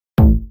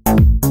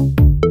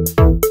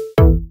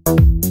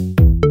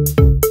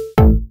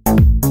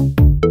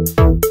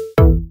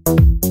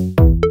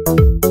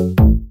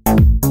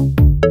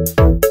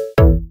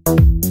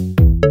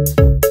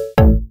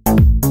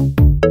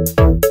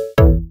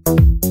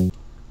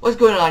What's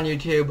going on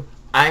YouTube?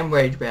 I'm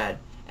RageBad,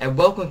 and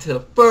welcome to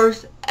the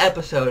first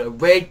episode of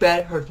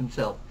RageBad Hurts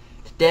Himself.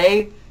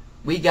 Today,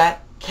 we got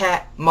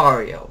Cat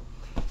Mario.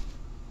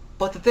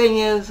 But the thing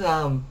is,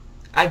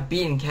 I've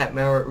beaten Cat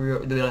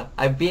Mario,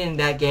 I've beaten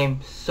that game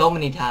so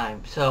many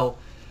times, so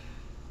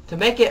to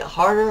make it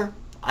harder,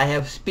 I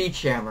have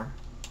speech jammer,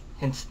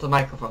 hence the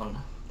microphone.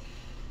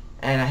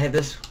 And I have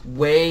this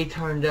way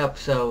turned up,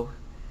 so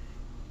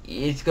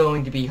it's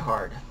going to be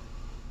hard.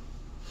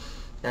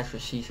 That's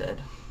what she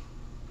said.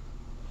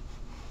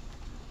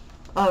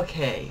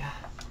 Okay.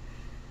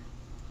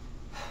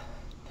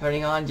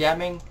 Turning on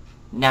jamming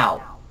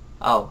now.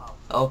 Oh,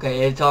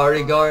 okay, it's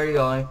already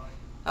going.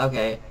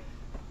 Okay.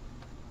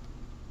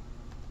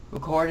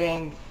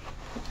 Recording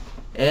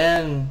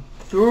in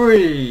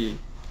 3,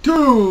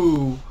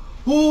 2,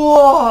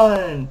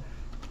 1.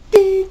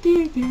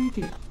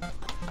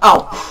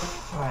 Oh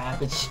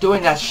crap, it's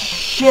doing that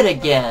shit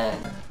again.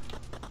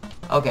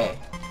 Okay.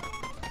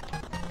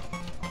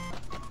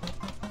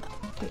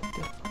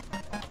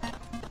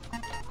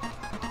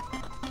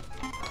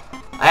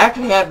 I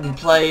actually haven't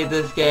played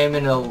this game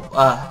in a,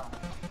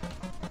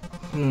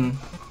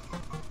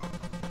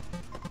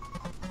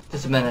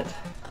 just a minute.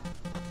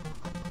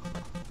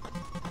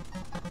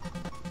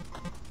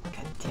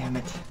 God damn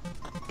it.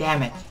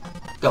 Damn it.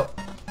 Go.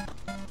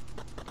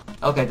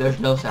 Okay, there's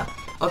no sound.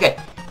 Okay,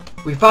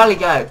 we finally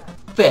got it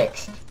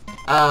fixed.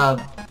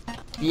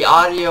 The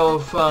audio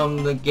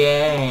from the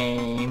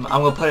game,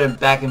 I'm gonna put it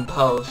back in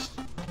post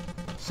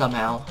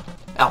somehow.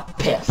 Oh,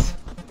 piss.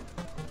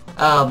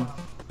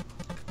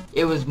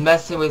 It was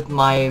messing with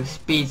my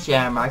speech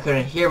jam. I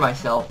couldn't hear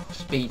myself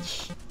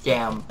speech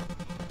jam.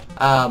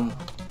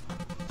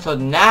 So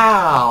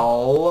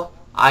now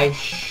I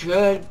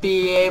should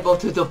be able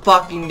to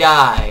fucking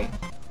die.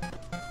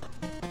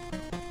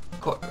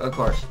 Of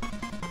course.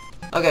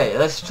 Okay,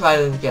 let's try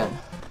this again.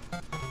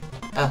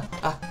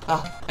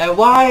 And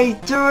why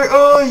do it?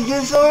 Oh, it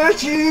gets so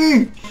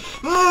itchy!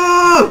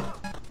 Oh,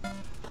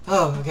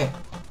 okay.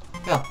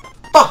 Yeah,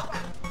 fuck!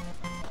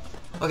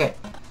 Okay,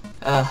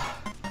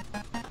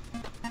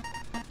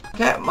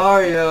 Cat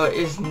Mario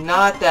is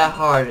not that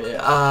hard.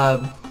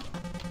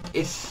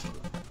 It's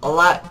a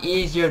lot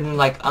easier than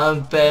like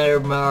Unfair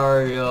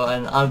Mario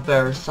and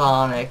Unfair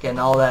Sonic and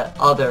all that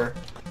other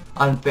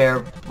unfair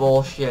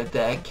bullshit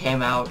that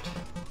came out.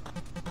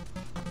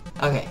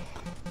 Okay.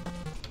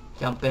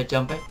 Jump it.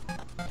 Jump it.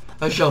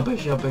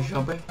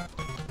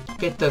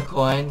 Get the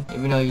coin,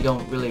 even though you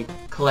don't really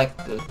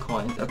collect the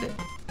coins. Okay.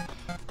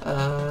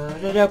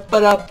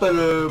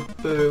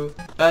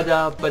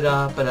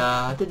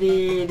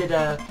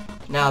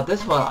 Now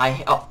this one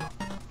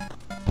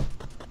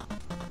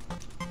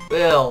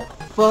well,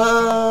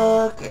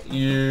 fuck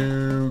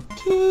you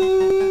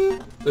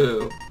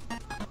too.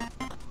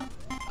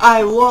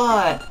 I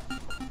won.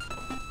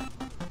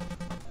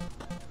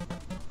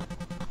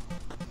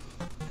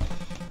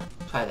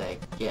 Try that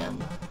again.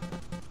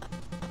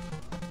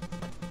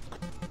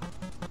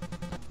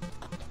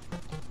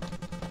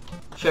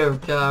 Should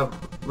have got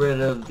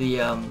rid of the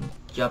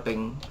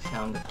jumping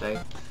sound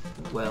effect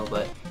as well,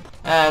 but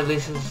at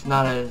least it's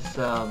not as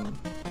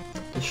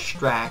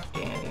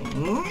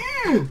distracting.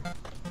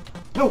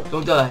 No,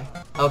 don't die.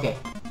 Okay.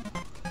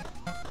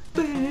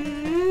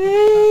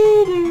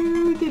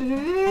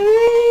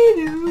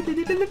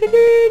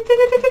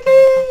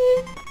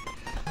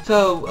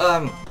 So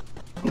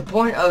the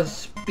point of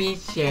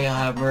speech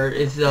jammer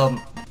is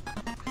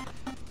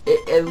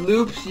it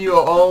loops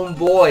your own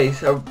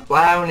voice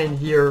around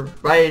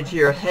right into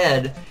your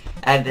head,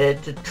 and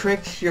it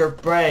tricks your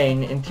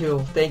brain into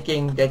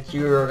thinking that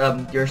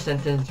your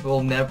sentence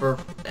will never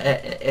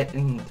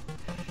end.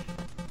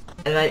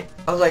 And I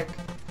was like,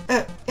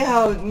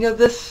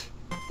 this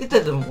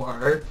doesn't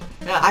work.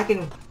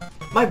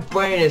 My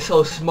brain is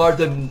so smart,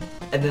 and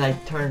then I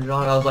turned it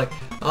on. I was like,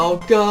 oh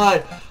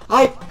god,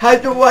 I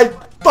had the right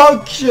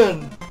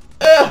function.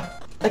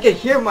 I can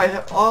hear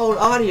my own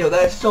audio.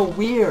 That is so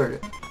weird.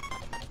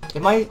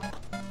 Am I?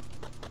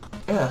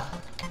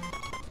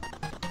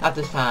 Not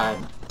this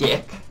time,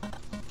 dick.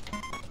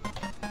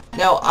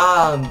 Now,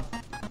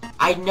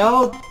 I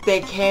know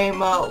they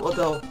came out with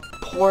a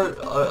port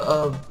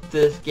of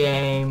this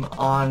game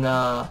on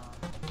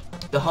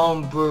the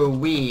homebrew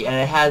Wii, and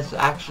it has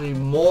actually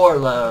more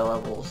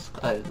levels.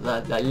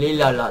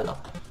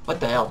 What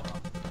the hell?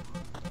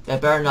 That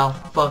better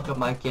not fuck up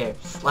my game.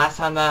 Last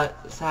time that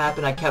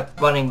happened, I kept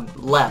running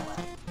left,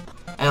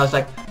 and I was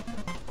like,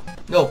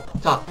 no,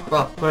 stop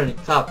running.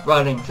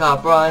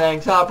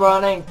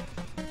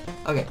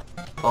 Okay,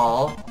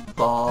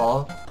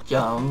 fall,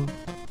 jump,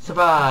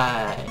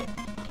 survive.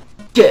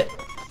 Get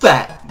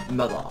fat,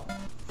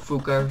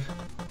 motherfuckers.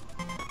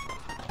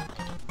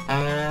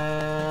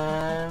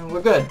 And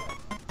we're good.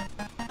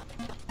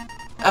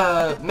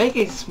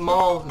 Making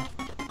small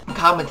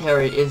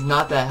commentary is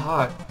not that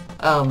hard.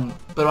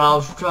 But I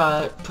was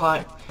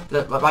trying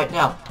right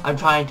now. I'm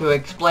trying to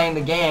explain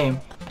the game,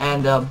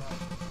 and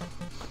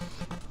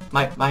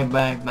my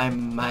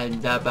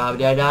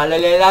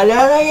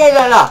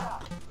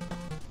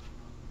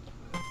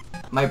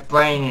my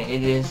brain,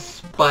 it is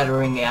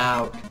sputtering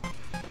out.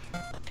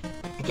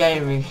 I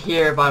can't even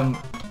hear if I'm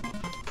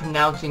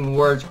pronouncing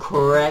words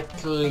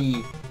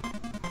correctly.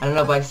 I don't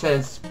know if I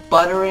said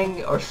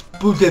sputtering or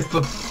spootif.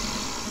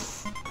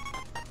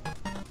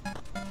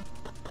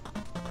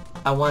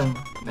 I won,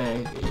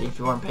 if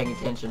you weren't paying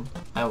attention.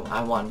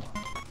 I won.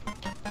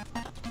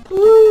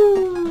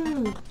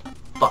 Woo!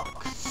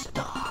 Fuck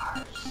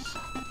stars.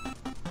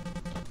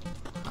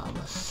 I'm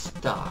a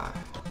star.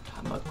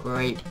 I'm a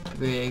great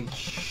big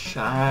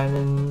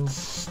shining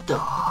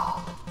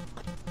star.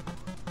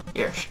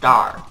 You're a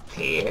star,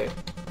 kid.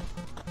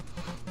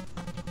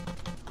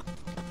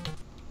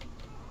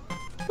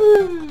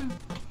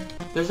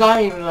 There's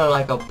not even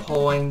like a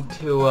point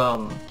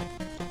to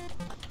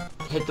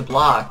hit the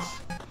blocks,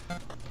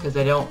 because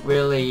they don't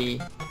really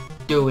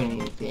do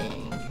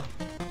anything.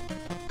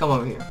 Come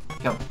over here.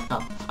 Come.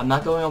 No, I'm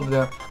not going over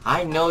there.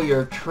 I know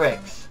your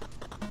tricks,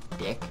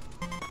 dick.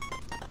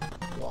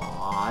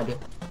 Wad.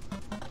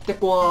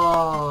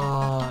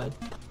 Dickwad.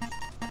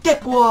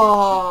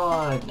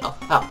 Dickwad. Oh,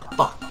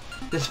 fuck.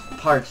 This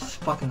part's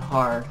fucking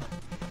hard.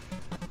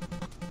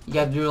 You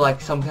gotta do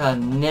like some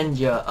kind of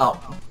ninja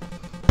up.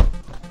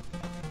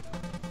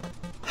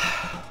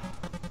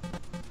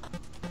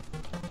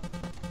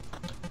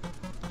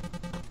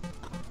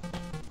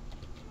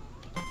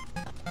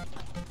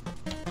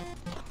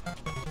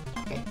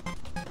 Okay.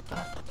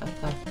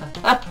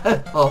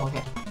 Oh,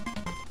 okay.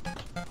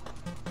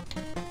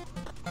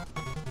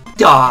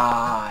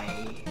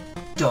 Die!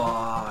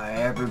 Die!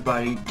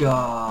 Everybody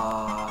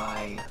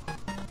die!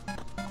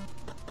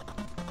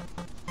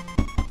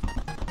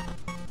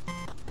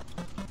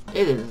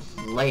 It is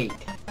late.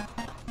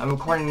 I'm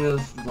recording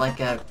this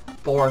like at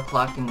 4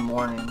 o'clock in the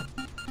morning.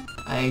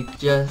 I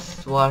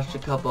just watched a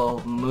couple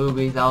of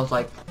movies. I was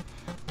like,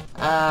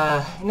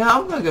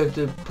 I'm gonna go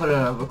put in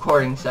a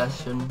recording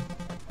session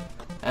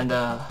and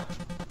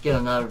get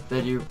another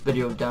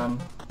video done.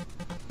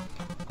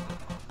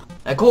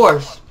 Of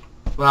course,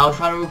 when I was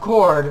trying to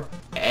record,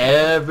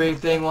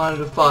 everything wanted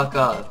to fuck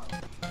up.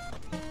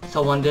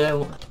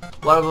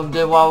 One of them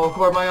didn't want to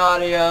record my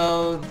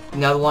audio,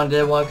 another one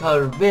didn't want to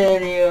cover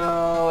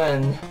video,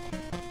 and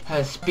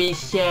had a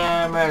speech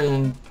jammer,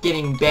 and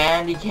getting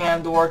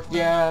Bandicam to work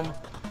again.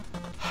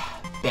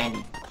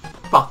 Bandy,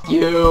 fuck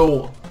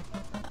you!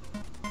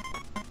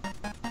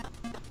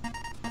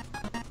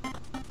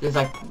 There's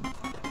like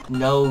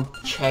no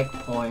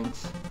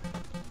checkpoints.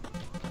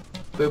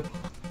 Boop.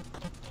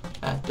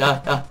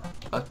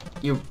 Fuck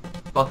you.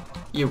 Fuck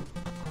you.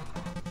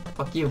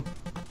 Fuck you.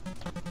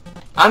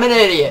 I'm an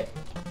idiot!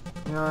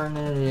 You're an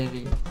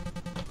idiot.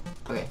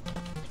 Okay.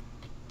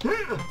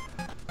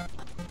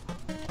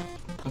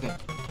 Okay.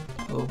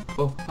 Go.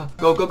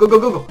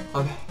 Go.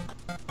 Okay.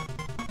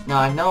 Now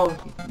I know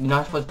you're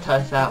not supposed to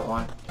touch that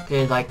one. Cause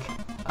it like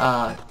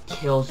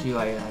kills you,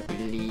 I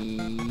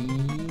believe.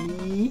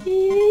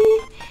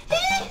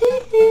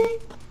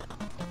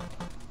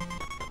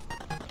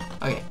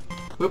 Okay.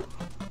 Whoop.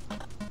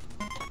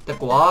 The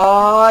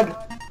quad.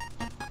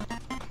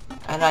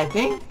 And I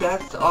think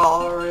that's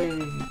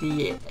already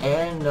the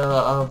end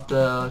of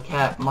the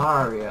Cat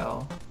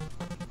Mario.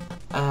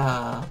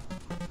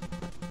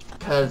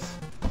 Cause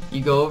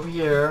you go over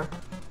here,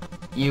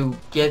 you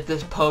get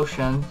this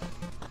potion.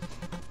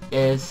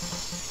 It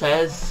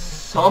says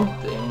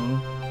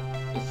something.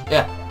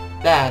 Yeah,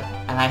 that,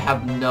 and I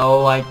have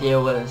no idea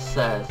what it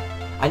says.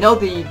 I know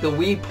the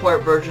Wii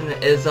port version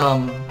is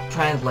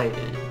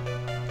translated.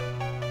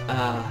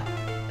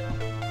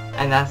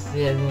 And that's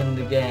the end of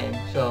the game.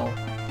 So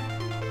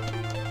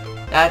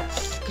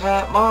that's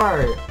Cat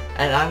Mario,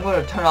 and I'm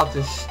gonna turn off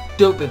this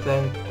stupid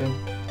thing and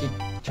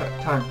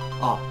turn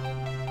off.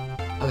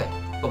 Okay,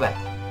 go back.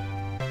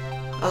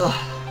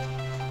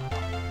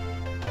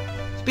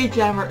 Speed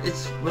jammer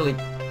is really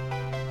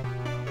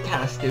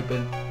kind of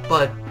stupid,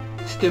 but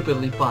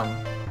stupidly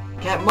fun.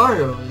 Cat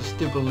Mario is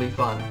stupidly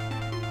fun.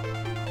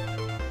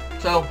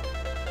 So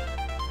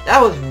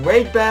that was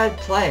RageBad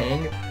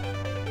playing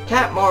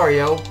Cat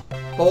Mario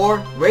for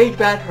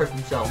RageBad Hurt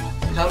Himself.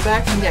 Come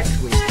back next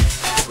week.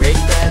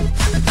 RageBad